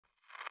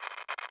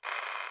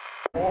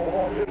I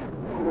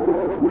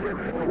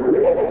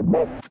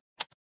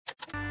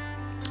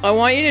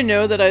want you to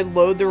know that I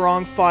load the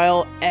wrong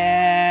file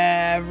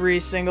every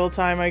single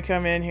time I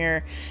come in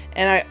here.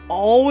 And I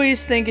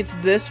always think it's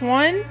this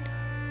one,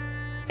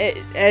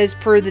 as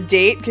per the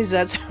date, because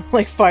that's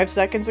like 5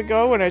 seconds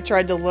ago when I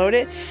tried to load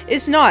it.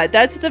 It's not.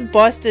 That's the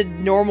busted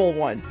normal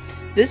one.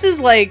 This is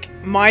like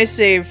my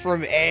save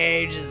from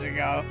ages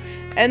ago.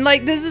 And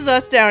like, this is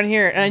us down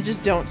here, and I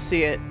just don't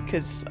see it,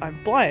 because I'm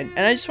blind.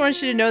 And I just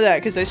want you to know that,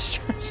 because I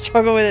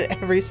struggle with it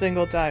every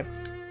single time.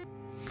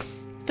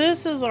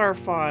 This is our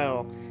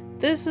file.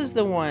 This is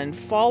the one.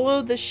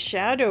 Follow the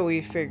shadowy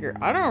figure.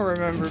 I don't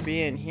remember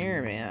being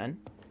here, man.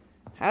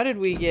 How did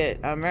we get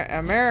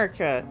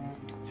America?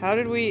 How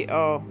did we...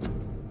 Oh.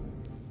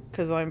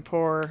 Because I'm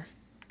poor.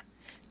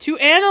 To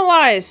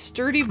analyze!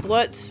 Sturdy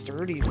blood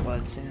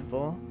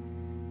sample.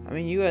 I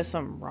mean, you got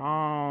something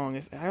wrong.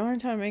 If I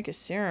learned how to make a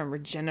serum.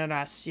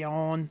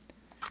 Regeneration.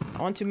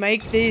 I want to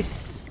make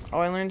this. Oh,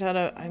 I learned how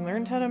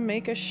to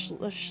make a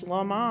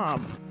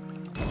schlamab.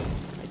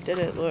 I did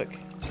it, look.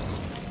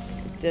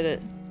 I did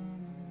it.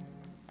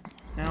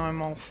 Now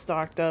I'm all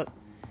stocked up.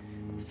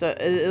 So,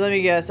 let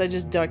me guess. I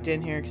just ducked in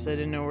here because I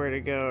didn't know where to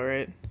go,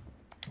 right?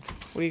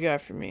 What do you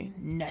got for me?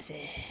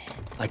 Nothing.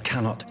 I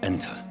cannot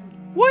enter.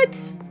 What?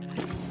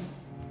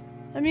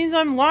 That means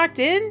I'm locked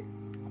in?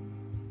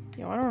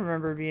 Yo, I don't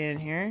remember being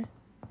here.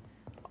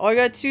 Oh, I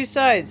got 2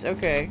 sides.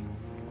 Okay.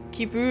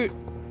 Keep boot.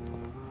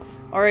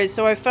 Alright,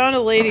 so I found a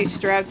lady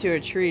strapped to a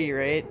tree,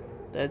 right?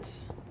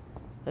 That's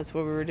what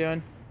we were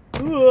doing.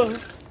 Ugh.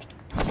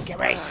 Get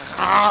ready.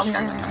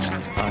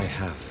 I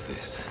have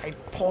this. I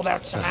pulled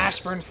out some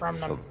aspirin from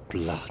them.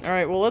 Blood.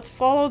 Alright, well, let's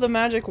follow the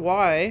magic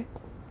Y.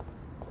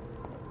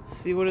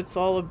 See what it's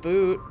all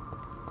about.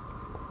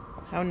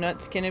 How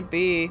nuts can it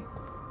be?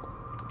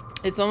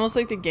 It's almost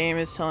like the game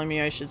is telling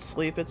me I should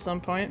sleep at some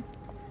point.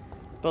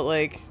 But,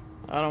 like,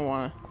 I don't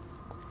want to.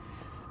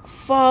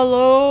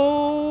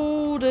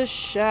 Follow the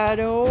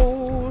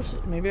shadows.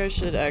 Maybe I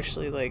should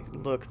actually, like,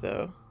 look,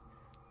 though.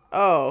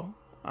 Oh.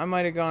 I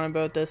might have gone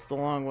about this the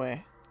long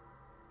way.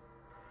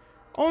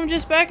 Oh, I'm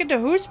just back at the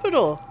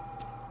hospital.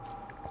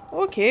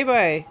 Okay,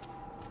 bye.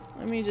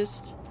 Let me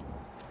just...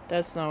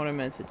 That's not what I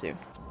meant to do.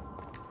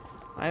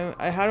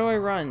 How do I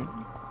run?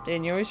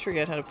 Dan, you always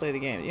forget how to play the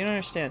game. You don't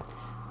understand.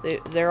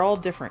 They're all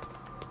different.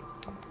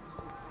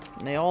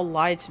 And they all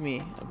lie to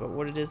me about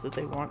what it is that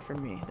they want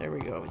from me. There we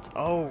go. It's...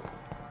 Oh.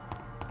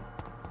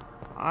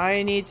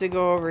 I need to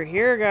go over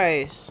here,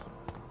 guys.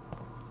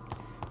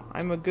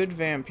 I'm a good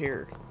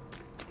vampire.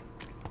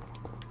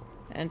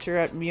 Enter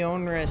at my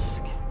own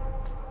risk.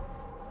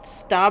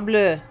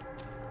 Stable.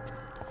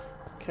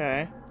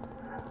 Okay.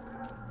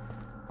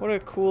 What a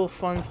cool,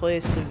 fun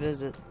place to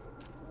visit.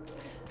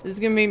 This is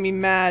gonna make me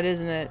mad,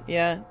 isn't it?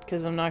 Yeah,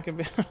 because I'm not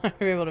gonna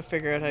be able to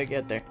figure out how to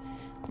get there.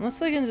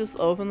 Unless I can just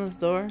open this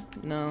door?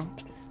 No.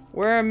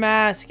 Wear a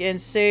mask and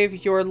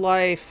save your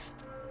life.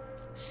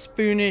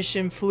 Spoonish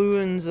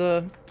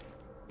influenza.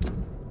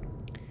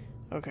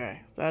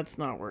 Okay, that's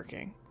not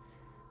working.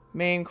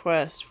 Main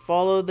quest.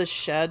 Follow the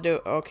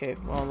shadow. Okay,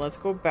 well, let's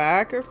go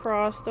back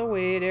across the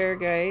way there,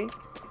 guy.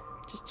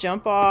 Just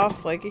jump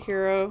off like a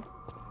hero.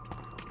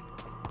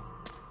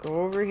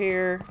 Go over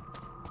here.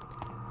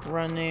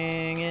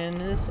 Running in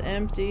this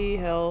empty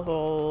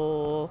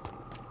hellhole.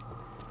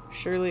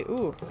 Surely.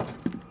 Ooh.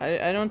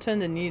 I don't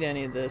tend to need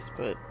any of this,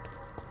 but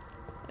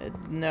it's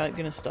not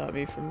gonna stop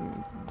me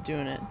from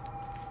doing it.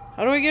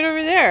 How do I get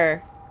over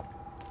there?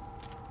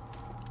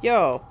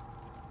 Yo.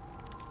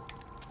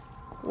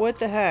 What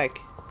the heck?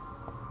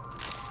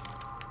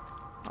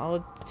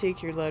 I'll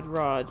take your lead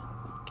rod.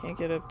 Can't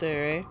get up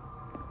there, eh?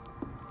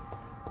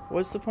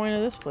 What's the point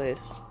of this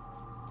place?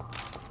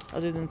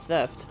 Other than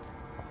theft.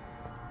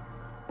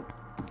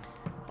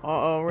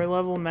 Uh-oh, we're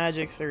level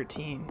magic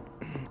 13.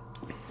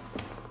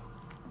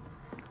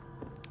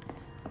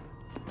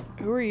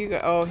 Who are you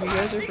guys? Oh, you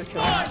guys are for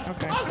killing.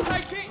 Okay.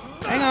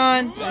 Hang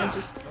on.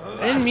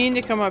 I didn't mean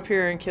to come up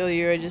here and kill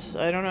you. I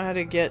don't know how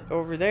to get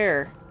over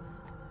there.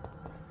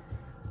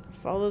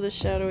 Follow the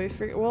shadowy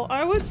figure. Well,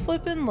 I would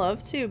flippin'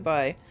 love to,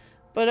 but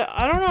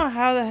I don't know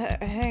how the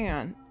heck. Hang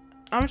on.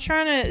 I'm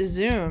trying to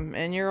zoom,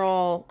 and you're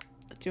all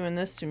doing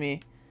this to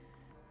me.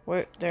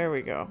 What? There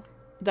we go.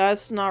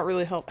 That's not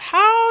really help.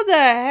 How the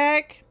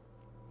heck?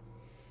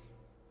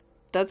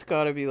 That's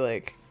gotta be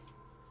like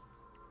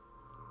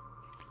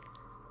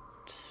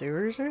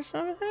sewers or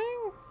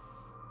something?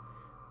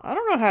 I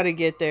don't know how to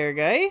get there,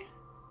 guy.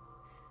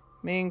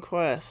 Main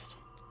quest.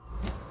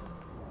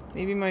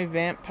 Maybe my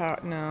vamp power.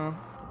 No.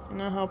 You're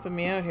not helping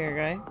me out here,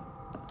 guy.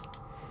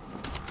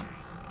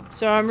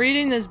 So I'm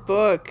reading this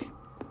book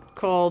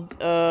called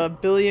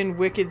Billion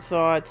Wicked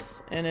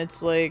Thoughts, and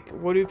it's like,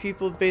 what do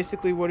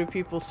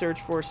people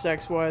search for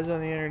sex-wise on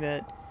the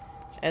internet?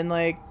 And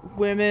like,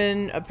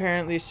 women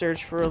apparently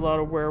search for a lot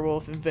of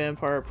werewolf and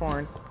vampire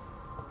porn.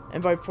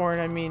 And by porn,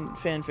 I mean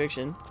fan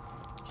fiction.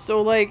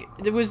 So like,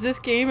 was this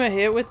game a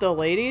hit with the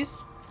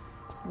ladies?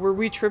 Were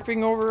we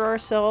tripping over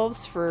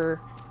ourselves for,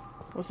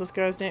 what's this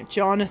guy's name?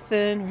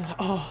 Jonathan?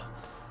 Oh.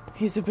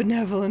 He's a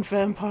benevolent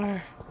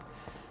vampire.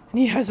 And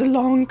he has a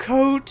long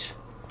coat.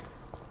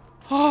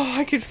 Oh,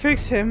 I could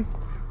fix him.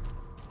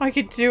 I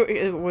could do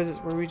it.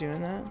 Were we doing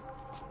that?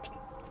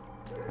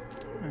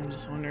 I'm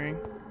just wondering.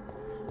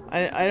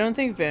 I don't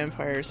think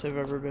vampires have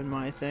ever been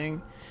my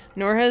thing.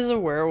 Nor has a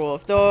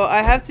werewolf. Though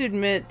I have to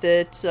admit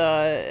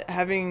that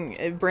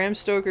having Bram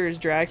Stoker's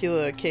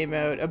Dracula came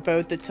out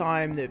about the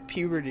time that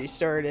puberty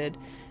started.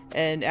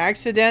 And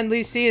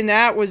accidentally seeing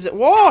that was,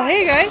 whoa,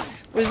 hey guy,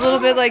 was a little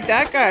bit like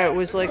that guy. It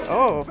was like,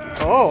 oh,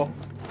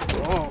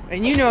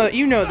 and you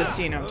know the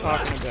scene I'm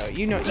talking about.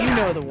 You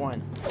know the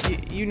one.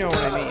 You know what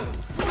I mean.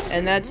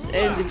 And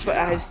but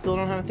I still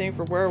don't have a thing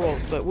for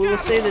werewolves. But we will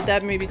say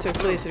that maybe took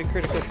place at a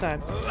critical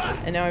time.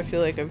 And now I feel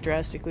like I've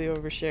drastically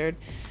overshared.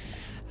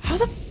 How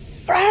the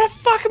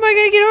fuck am I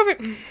gonna get over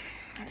it?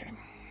 Okay.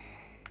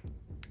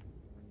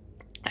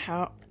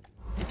 How?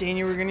 Dane,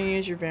 you were gonna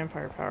use your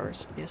vampire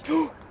powers. Yes.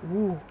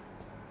 Ooh.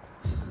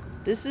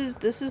 This is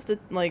the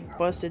like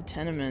busted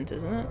tenement,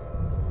 isn't it?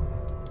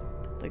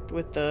 Like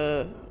with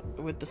the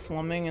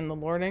slumming and the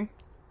lording.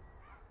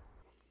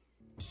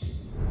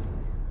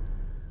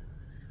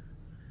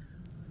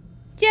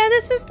 Yeah,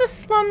 this is the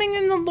slumming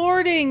and the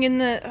lording and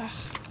the.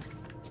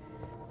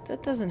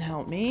 That doesn't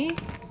help me.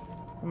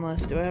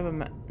 Unless, do I have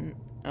a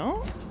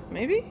no?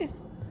 Maybe?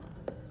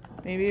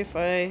 Maybe if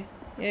I.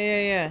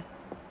 Yeah.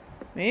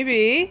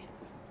 Maybe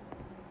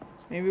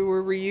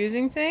we're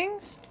reusing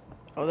things?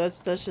 Oh,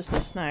 that's just a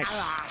snack.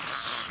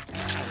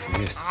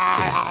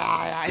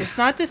 It's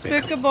not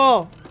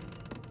despicable.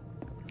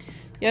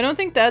 Yeah, I don't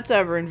think that's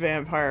ever in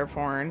vampire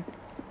porn.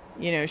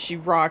 You know, she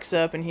rocks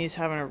up and he's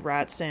having a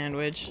rat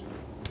sandwich.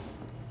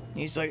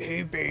 He's like,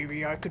 hey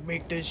baby, I could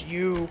make this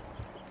you.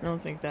 I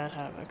don't think that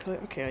happened.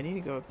 Okay, I need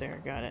to go up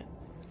there. Got it.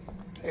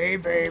 Hey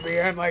baby,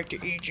 I'd like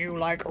to eat you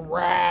like a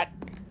rat.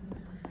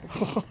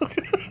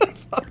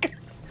 Fuck.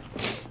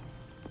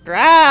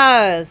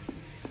 Grass!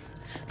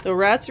 The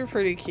rats are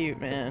pretty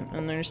cute, man,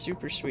 and they're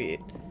super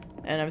sweet.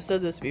 And I've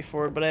said this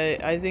before, but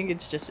I think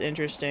it's just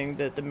interesting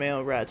that the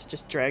male rats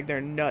just drag their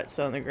nuts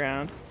on the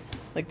ground.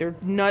 Like, their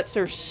nuts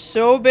are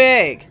so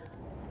big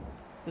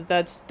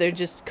that they're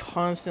just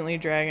constantly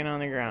dragging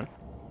on the ground.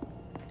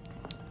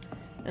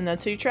 And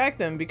that's how you track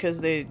them, because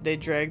they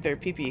drag their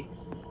pee-pee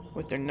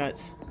with their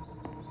nuts.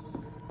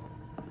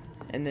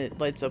 And it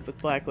lights up with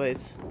black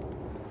lights.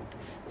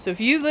 So if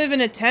you live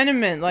in a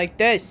tenement like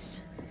this,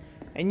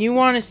 and you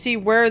want to see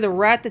where the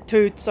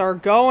ratatouts are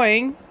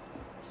going,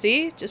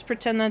 see? Just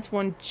pretend that's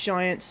one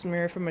giant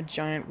smear from a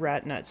giant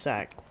rat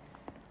nutsack.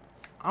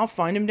 I'll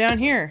find him down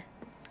here.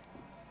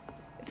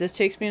 If this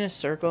takes me in a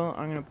circle,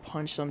 I'm gonna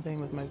punch something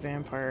with my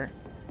vampire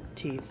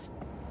teeth.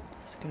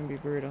 It's gonna be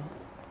brutal.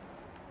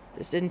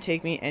 This didn't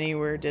take me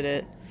anywhere, did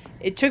it?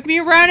 It took me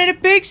around in a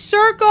big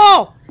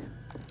circle!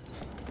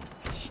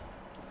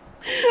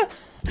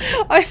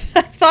 I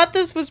thought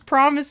this was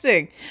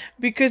promising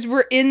because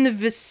we're in the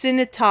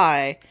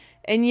vicinity,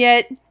 and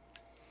yet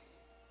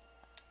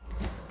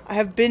I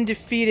have been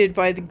defeated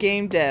by the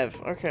game dev.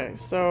 Okay,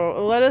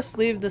 so let us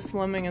leave the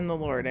slumming and the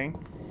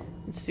lording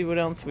and see what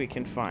else we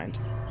can find.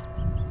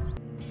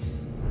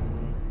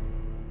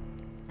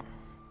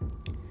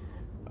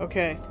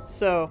 Okay,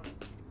 so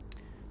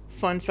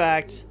fun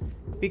fact,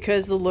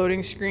 because the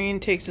loading screen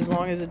takes as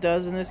long as it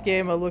does in this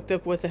game, I looked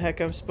up what the heck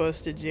I'm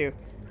supposed to do.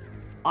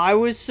 I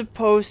was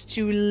supposed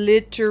to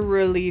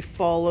literally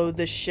follow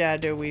the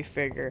shadowy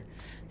figure.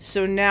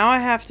 So now I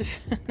have to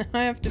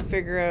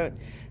figure out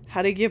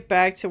how to get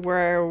back to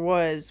where I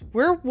was.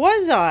 Where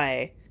was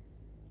I?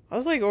 I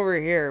was like over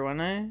here,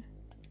 wasn't I?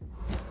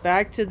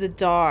 Back to the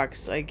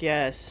docks, I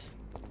guess.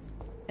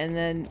 And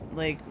then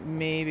like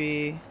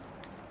maybe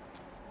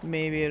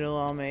it'll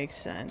all make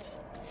sense.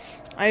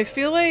 I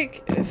feel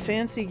like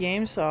Fancy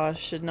Game Sauce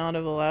should not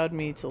have allowed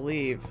me to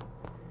leave.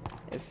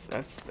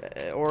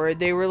 Or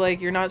they were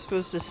like, you're not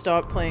supposed to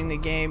stop playing the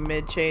game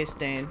mid-chase,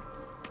 Dane.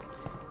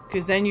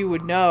 Because then you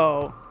would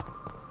know,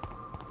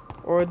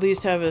 or at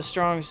least have a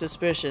strong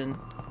suspicion,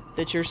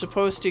 that you're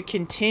supposed to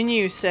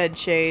continue said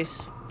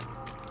chase.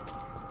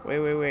 Wait,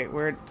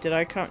 where did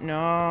I come?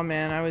 No,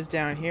 man, I was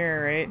down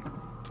here, right?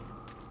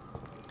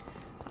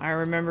 I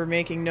remember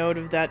making note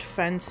of that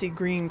fancy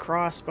green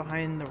cross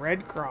behind the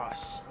red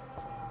cross.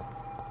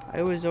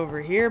 I was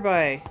over here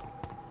by,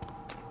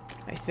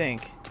 I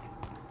think.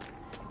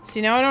 See,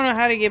 now I don't know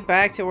how to get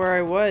back to where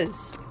I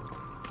was.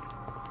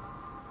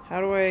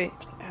 Hey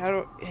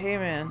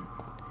man.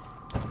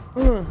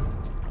 Ugh.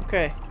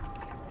 Okay.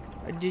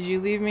 Did you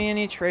leave me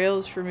any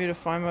trails for me to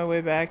find my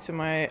way back to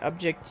my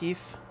objectif?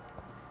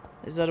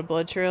 Is that a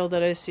blood trail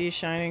that I see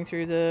shining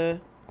through the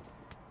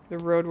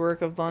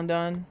roadwork of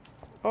London?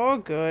 Oh,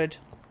 good.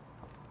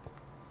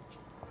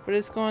 But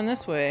it's going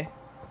this way.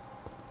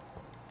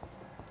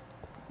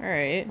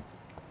 Alright.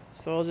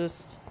 So I'll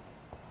just...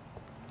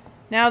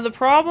 Now the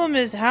problem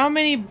is how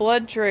many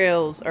blood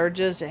trails are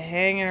just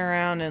hanging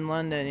around in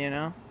London, you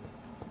know?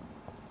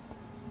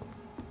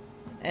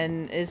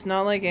 And it's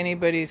not like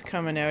anybody's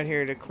coming out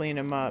here to clean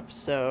them up,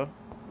 so...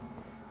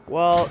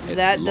 Well,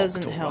 that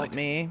doesn't help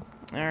me.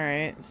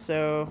 Alright,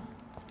 so...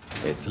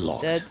 It's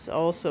locked. That's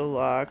also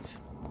locked.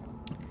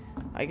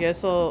 I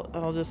guess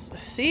I'll just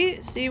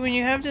see when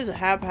you have just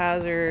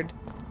haphazard,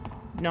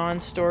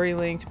 non-story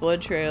linked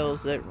blood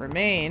trails that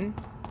remain,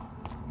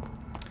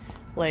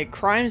 like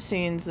crime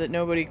scenes that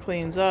nobody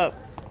cleans up.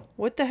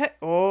 What the heck?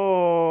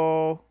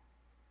 Oh,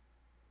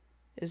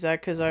 is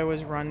that because I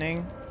was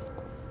running?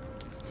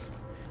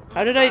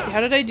 How did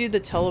I do the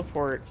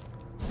teleport?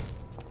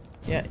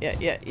 Yeah.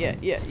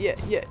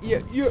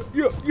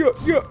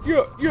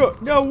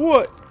 Now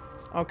what?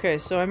 Okay,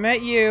 so I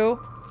met you.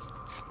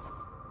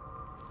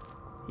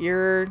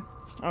 You're...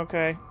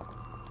 okay.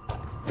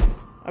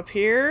 Up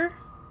here?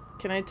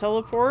 Can I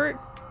teleport?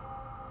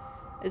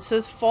 It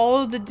says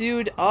follow the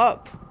dude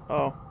up.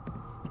 Oh.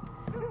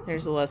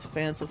 There's a less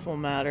fanciful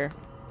matter.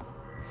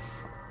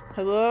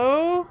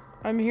 Hello?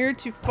 I'm here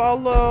to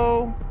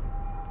follow...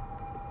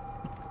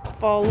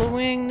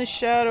 following the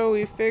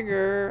shadowy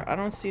figure. I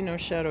don't see no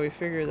shadowy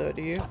figure though,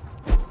 do you?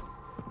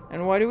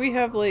 And why do we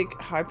have like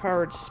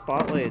high-powered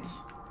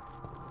spotlights?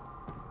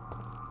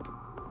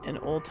 In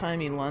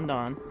old-timey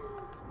London.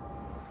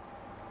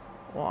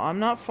 Well, I'm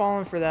not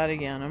falling for that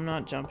again. I'm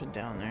not jumping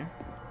down there.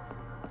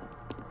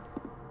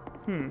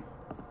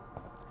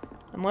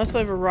 Unless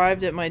I've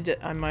arrived at my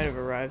I might have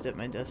arrived at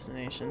my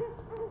destination.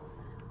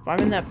 If I'm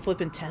in that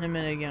flippin'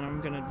 tenement again,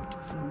 I'm gonna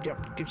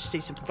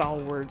say some foul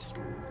words.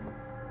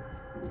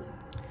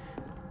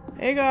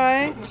 Hey,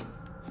 guy.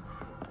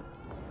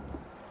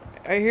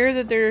 I hear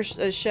that there's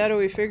a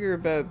shadowy figure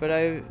about, but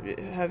I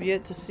have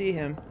yet to see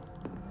him.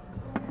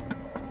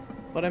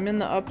 But I'm in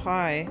the up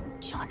high.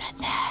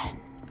 Jonathan.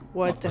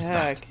 What the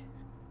heck?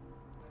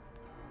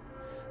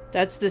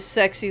 That's the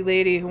sexy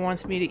lady who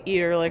wants me to eat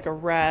her like a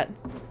rat.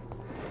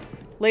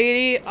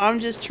 Lady, I'm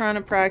just trying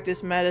to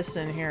practice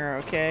medicine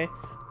here, okay?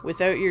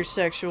 Without your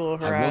sexual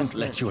harassment. I won't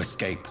let you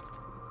escape.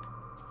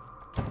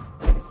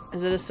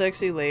 Is it a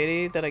sexy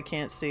lady that I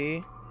can't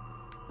see?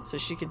 So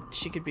she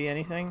could be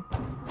anything?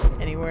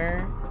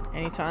 Anywhere?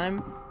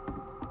 Anytime?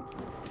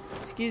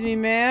 Excuse me,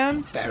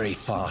 ma'am? Very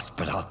fast,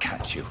 but I'll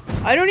catch you.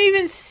 I don't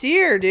even see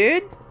her,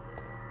 dude.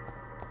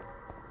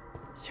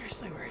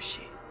 Seriously, where is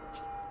she?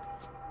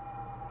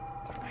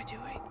 What am I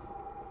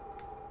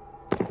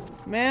doing?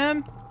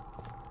 Ma'am?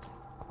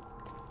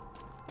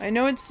 I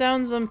know it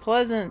sounds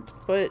unpleasant,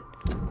 but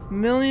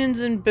millions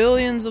and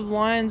billions of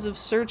lines of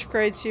search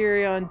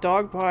criteria on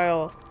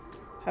Dogpile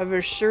have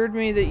assured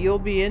me that you'll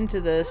be into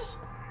this.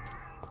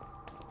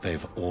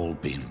 They've all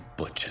been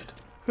butchered.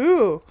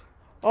 Who?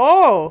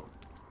 Oh!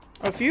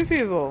 A few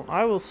people.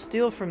 I will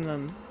steal from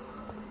them.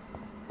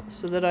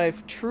 So that I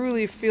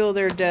truly feel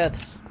their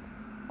deaths.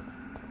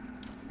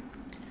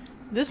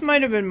 This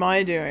might have been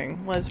my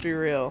doing, let's be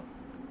real.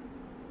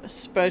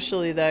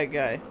 Especially that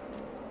guy.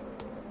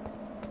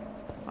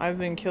 I've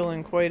been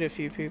killing quite a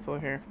few people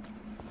here.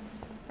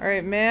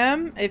 Alright,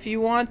 ma'am, if you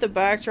want the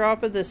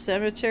backdrop of the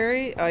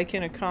cemetery, I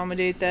can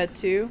accommodate that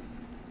too.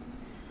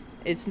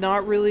 It's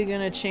not really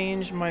gonna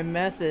change my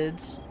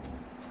methods.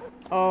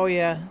 Oh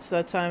yeah, it's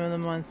that time of the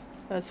month.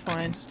 That's fine.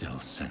 I can still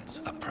sense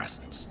a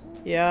presence.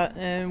 Yeah,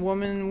 and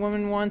woman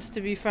wants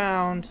to be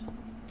found.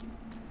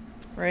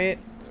 Right?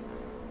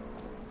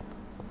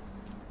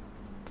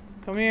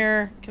 Come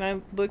here. Can I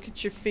look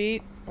at your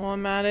feet while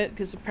I'm at it?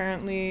 Because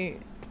apparently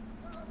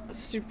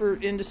super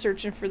into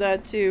searching for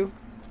that too.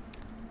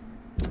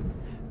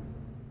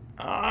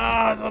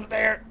 Ah, it's up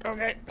there.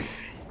 Okay.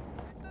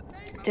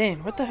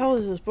 Dane, what the hell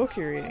is this book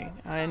you're reading?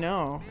 I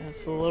know.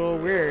 It's a little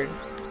weird.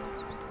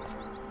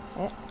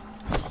 Oh.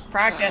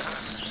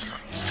 Practice.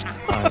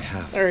 I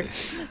have Sorry.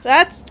 this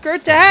That's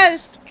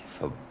grotesque!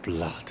 for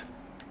blood.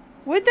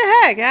 What the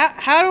heck?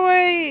 How do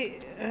I...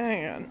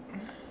 hang on.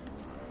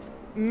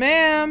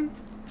 Ma'am!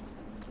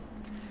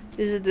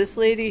 Is it this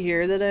lady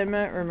here that I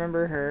met?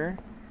 Remember her?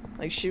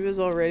 Like, she was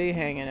already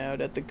hanging out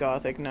at the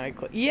Gothic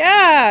nightclub.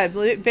 Yeah!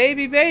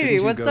 Baby,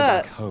 Shouldn't what's you go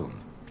up? back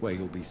home, where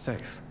you'll be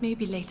safe?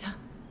 Maybe later.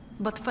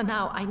 But for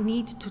now, I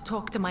need to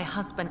talk to my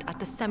husband at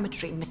the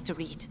cemetery, Mr.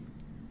 Reid.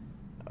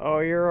 Oh,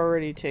 you're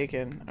already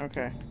taken.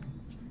 Okay.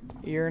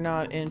 You're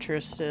not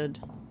interested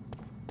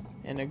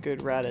in a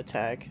good rat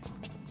attack.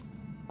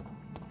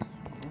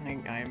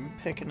 I'm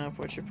picking up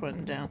what you're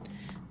putting down.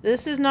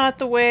 This is not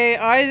the way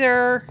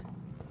either.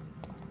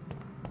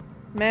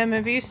 Ma'am,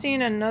 have you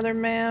seen another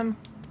ma'am?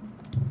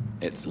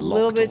 It's A locked.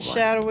 little bit all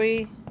right.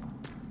 shadowy.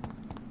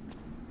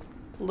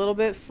 A little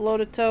bit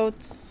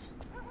float-a-totes.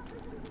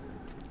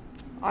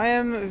 I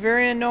am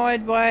very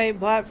annoyed by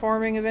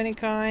platforming of any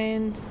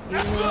kind.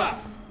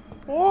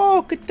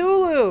 Whoa,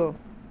 Cthulhu!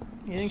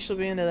 You think she'll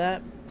be into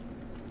that?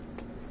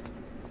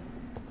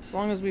 As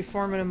long as we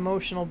form an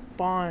emotional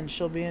bond,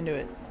 she'll be into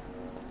it.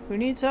 Who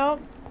needs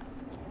help?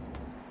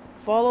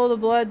 Follow the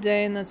blood,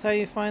 Dane. That's how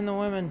you find the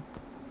women.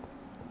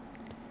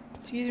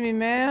 Excuse me,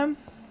 ma'am?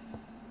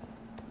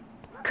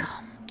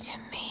 Come to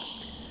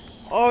me.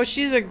 Oh,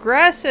 she's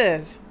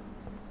aggressive!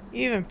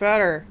 Even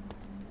better.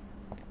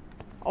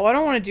 Oh, I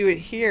don't want to do it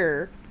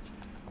here.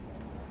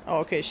 Oh,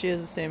 okay, she has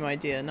the same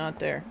idea. Not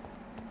there.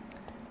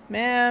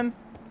 Ma'am.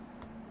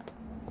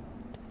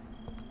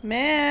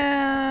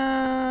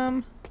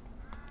 Ma'am.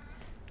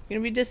 You're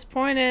gonna be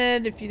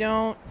disappointed if you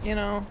don't, you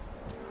know.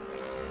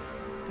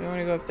 You want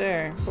to go up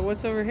there. But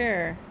what's over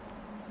here?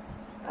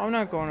 I'm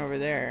not going over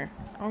there.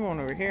 I'm going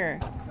over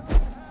here.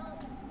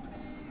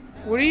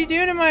 What are you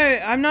doing to my...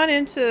 I'm not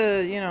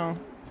into, you know...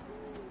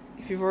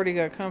 If you've already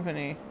got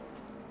company.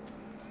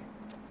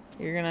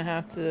 You're gonna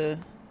have to...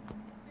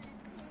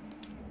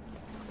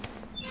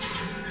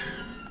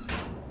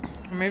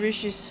 Or maybe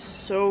she's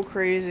so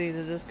crazy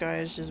that this guy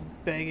is just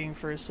begging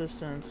for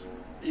assistance.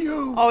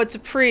 You... Oh, it's a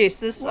priest.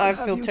 This... What I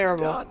have feel you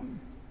terrible. done?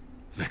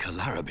 Vicar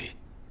Larrabee.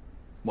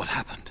 What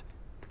happened?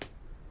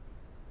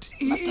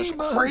 This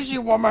Demon! crazy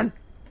woman.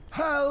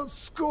 Hell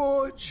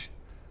scourge!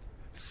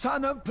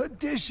 Son of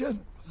perdition!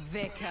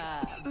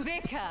 Vicar!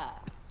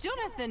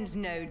 Jonathan's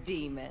no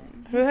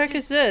demon. Who the heck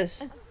is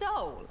this? A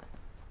soul.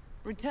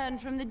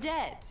 Returned from the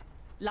dead.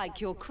 Like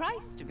your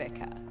Christ,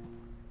 Vicar.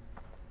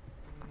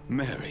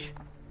 Mary.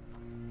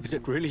 Is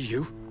it really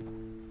you?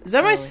 Is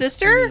that my It's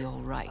sister? me, all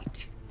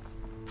right.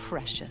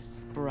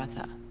 Precious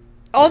brother.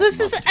 Oh, this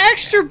is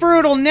extra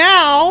brutal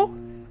now!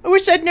 I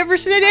wish I'd never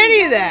said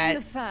any of that.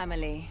 The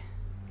family.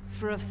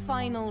 For a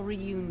final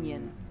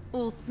reunion.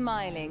 All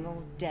smiling,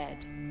 all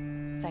dead.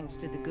 Thanks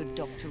to the good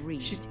Dr.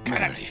 Reid. She's kind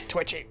of Mary.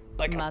 twitchy,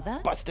 like Mother?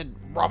 a busted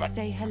robin.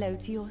 Say hello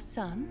to your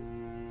son.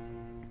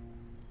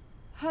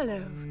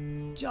 Hello,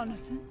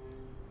 Jonathan.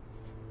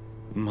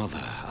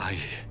 Mother,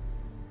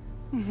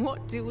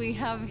 What do we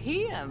have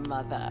here,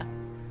 Mother?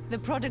 The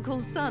prodigal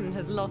son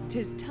has lost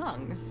his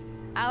tongue.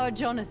 Our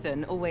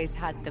Jonathan always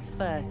had the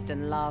first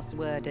and last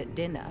word at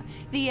dinner.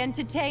 The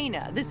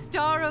entertainer, the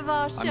star of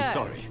our show. I'm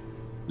sorry.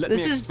 Let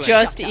This me is explain.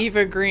 just Shut up.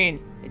 Eva Green.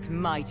 It's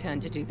my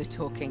turn to do the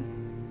talking.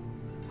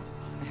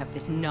 I have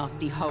this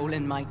nasty hole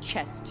in my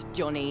chest,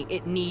 Johnny.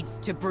 It needs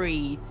to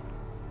breathe.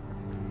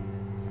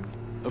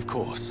 Of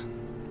course.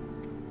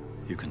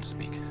 You can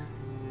speak.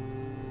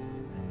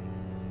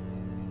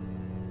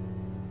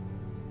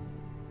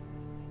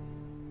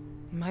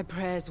 My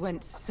prayers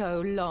went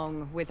so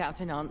long without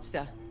an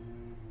answer.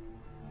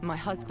 My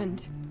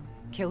husband,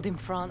 killed in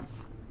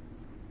France.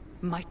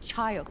 My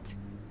child,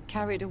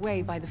 carried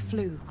away by the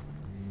flu.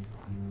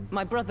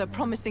 My brother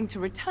promising to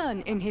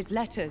return in his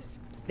letters,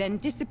 then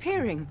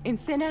disappearing in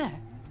thin air.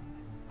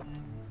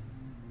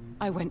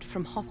 I went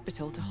from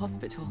hospital to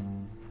hospital.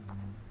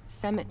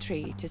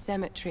 Cemetery to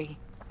cemetery.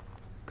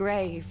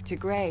 Grave to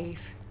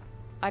grave.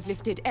 I've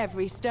lifted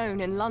every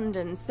stone in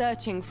London,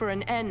 searching for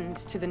an end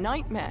to the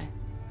nightmare.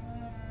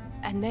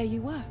 And there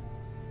you were.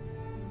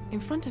 In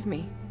front of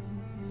me.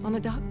 On a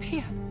dark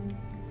pier.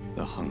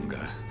 The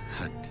hunger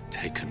had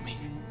taken me.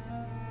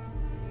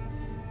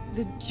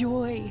 The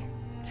joy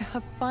to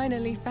have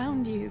finally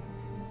found you.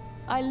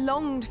 I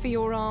longed for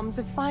your arms,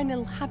 a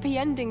final happy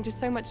ending to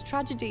so much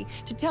tragedy,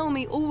 to tell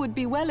me all would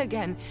be well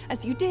again,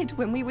 as you did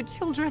when we were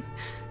children.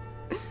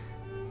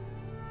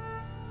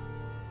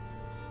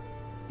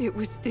 It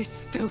was this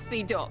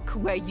filthy dock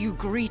where you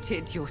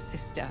greeted your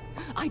sister.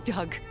 I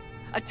dug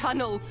a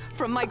tunnel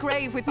from my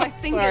grave with my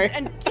fingers Sorry.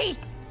 and teeth.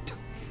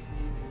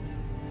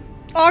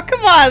 Oh,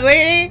 come on,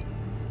 lady!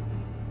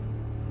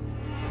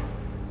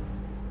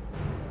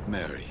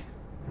 Mary.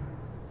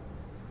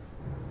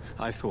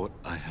 I thought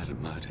I had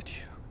murdered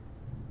you.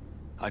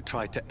 I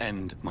tried to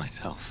end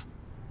myself.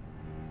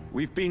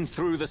 We've been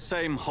through the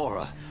same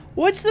horror.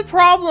 What's the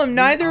problem?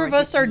 Neither of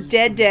us are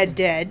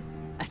dead.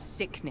 A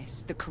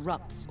sickness that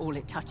corrupts all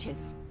it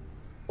touches.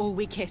 All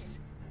we kiss,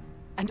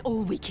 and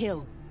all we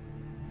kill.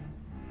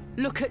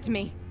 Look at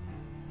me.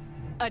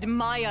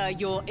 Admire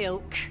your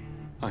ilk.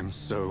 I'm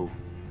so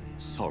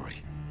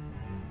sorry.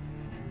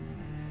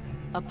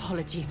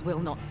 Apologies will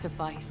not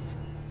suffice.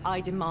 I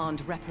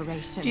demand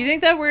reparation. Do you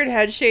think that weird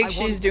head I shake want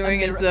she's a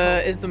doing is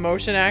the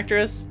motion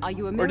actress? Are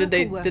you a Or did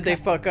miracle they worker,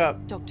 fuck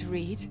up? Dr.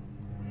 Reid?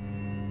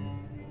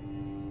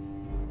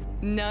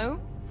 No?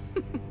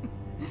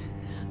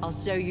 I'll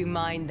show you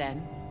mine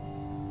then.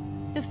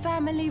 The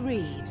family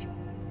Reid,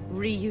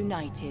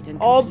 reunited and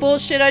Oh complete,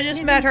 bullshit, I just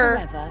living met her.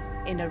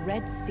 forever in a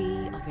red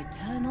sea of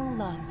eternal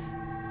love.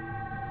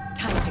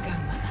 Time to go,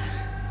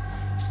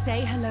 Mother.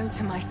 Say hello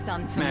to my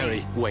son for Mary,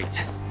 me.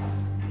 wait.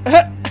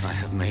 I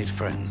have made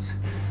friends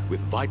with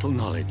vital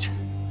knowledge.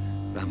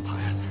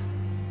 Vampires.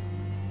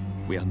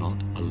 We are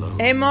not alone.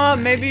 Hey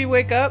mom, Mary. maybe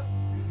wake up.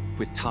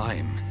 With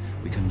time,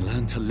 we can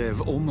learn to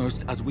live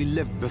almost as we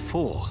lived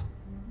before.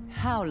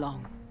 How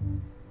long?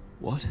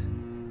 What?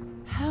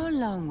 How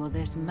long will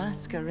this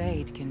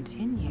masquerade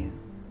continue?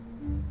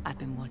 I've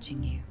been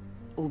watching you.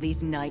 All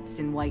these nights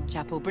in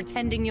Whitechapel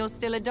pretending you're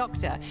still a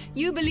doctor.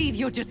 You believe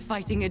you're just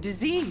fighting a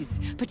disease.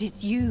 But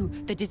it's you,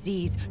 the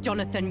disease.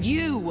 Jonathan,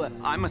 you!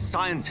 I'm a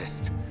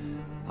scientist.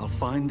 I'll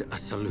find a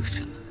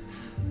solution.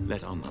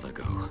 Let our mother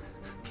go,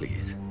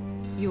 please.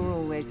 You're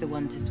always the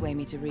one to sway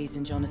me to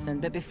reason, Jonathan.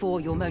 But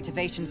before, your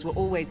motivations were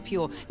always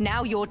pure.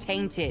 Now you're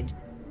tainted.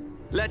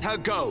 Let her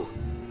go!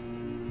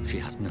 She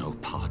has no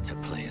part to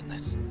play in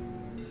this.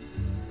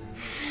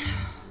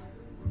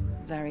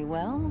 Very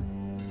well.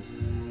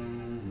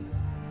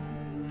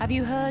 Have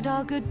you heard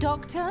our good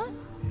doctor?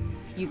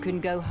 You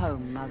can go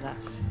home, Mother.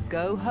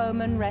 Go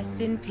home and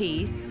rest in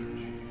peace.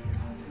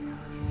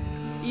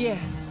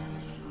 Yes.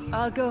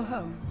 I'll go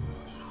home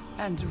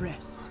and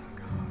rest.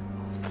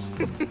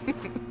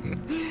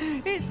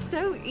 It's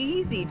so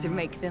easy to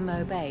make them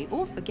obey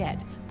or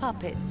forget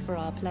puppets for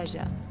our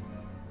pleasure.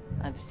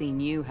 I've seen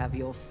you have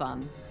your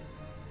fun.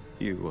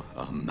 You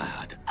are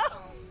mad.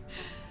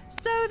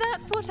 So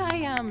that's what I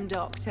am,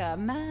 Doctor.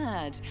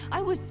 Mad.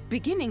 I was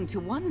beginning to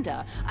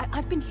wonder.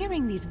 I've been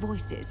hearing these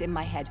voices in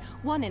my head.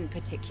 One in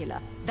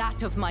particular,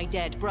 that of my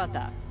dead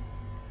brother.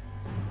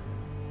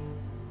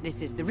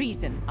 This is the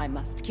reason I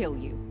must kill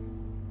you.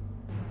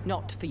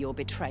 Not for your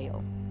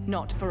betrayal.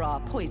 Not for our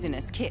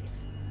poisonous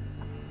kiss.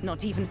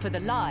 Not even for the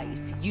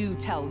lies you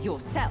tell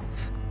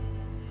yourself.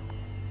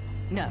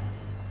 No.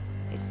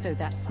 It's so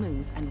that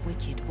smooth and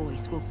wicked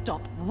voice will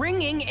stop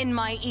ringing in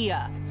my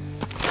ear.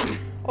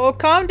 Oh,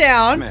 calm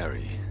down.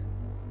 Mary.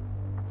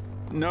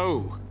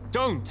 No,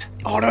 don't.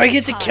 Oh, do I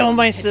get to kill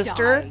my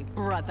sister? Die,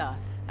 brother.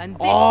 And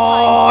this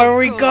Oh, time here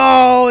we good.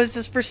 go. This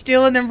is for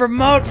stealing the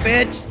remote,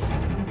 bitch.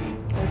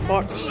 Oh,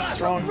 fuck. This is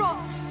strong. Rot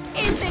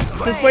in this This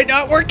grave. might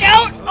not work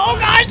out. Oh,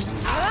 gosh.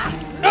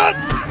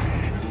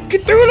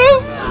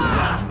 Cthulhu?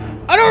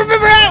 I don't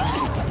remember how.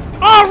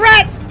 Oh,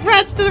 rats.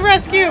 Rats to the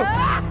rescue.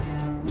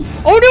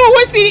 Oh, no, it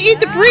wants me to eat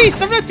the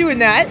priest. I'm not doing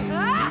that.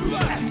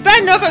 It's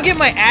bad enough I'm getting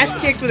my ass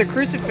kicked with a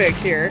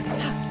crucifix here.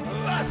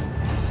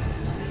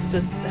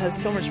 That has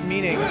so much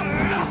meaning.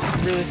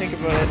 If you really think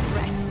about it.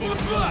 Rest in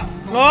peace.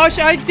 Oh,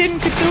 I didn't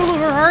Cthulhu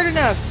her hard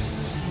enough.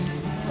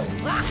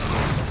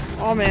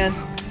 Oh, man.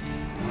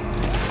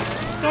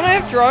 Don't I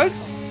have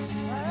drugs?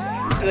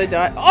 Did I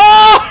die?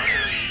 Oh!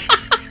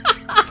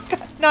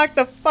 Got knocked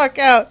the fuck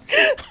out.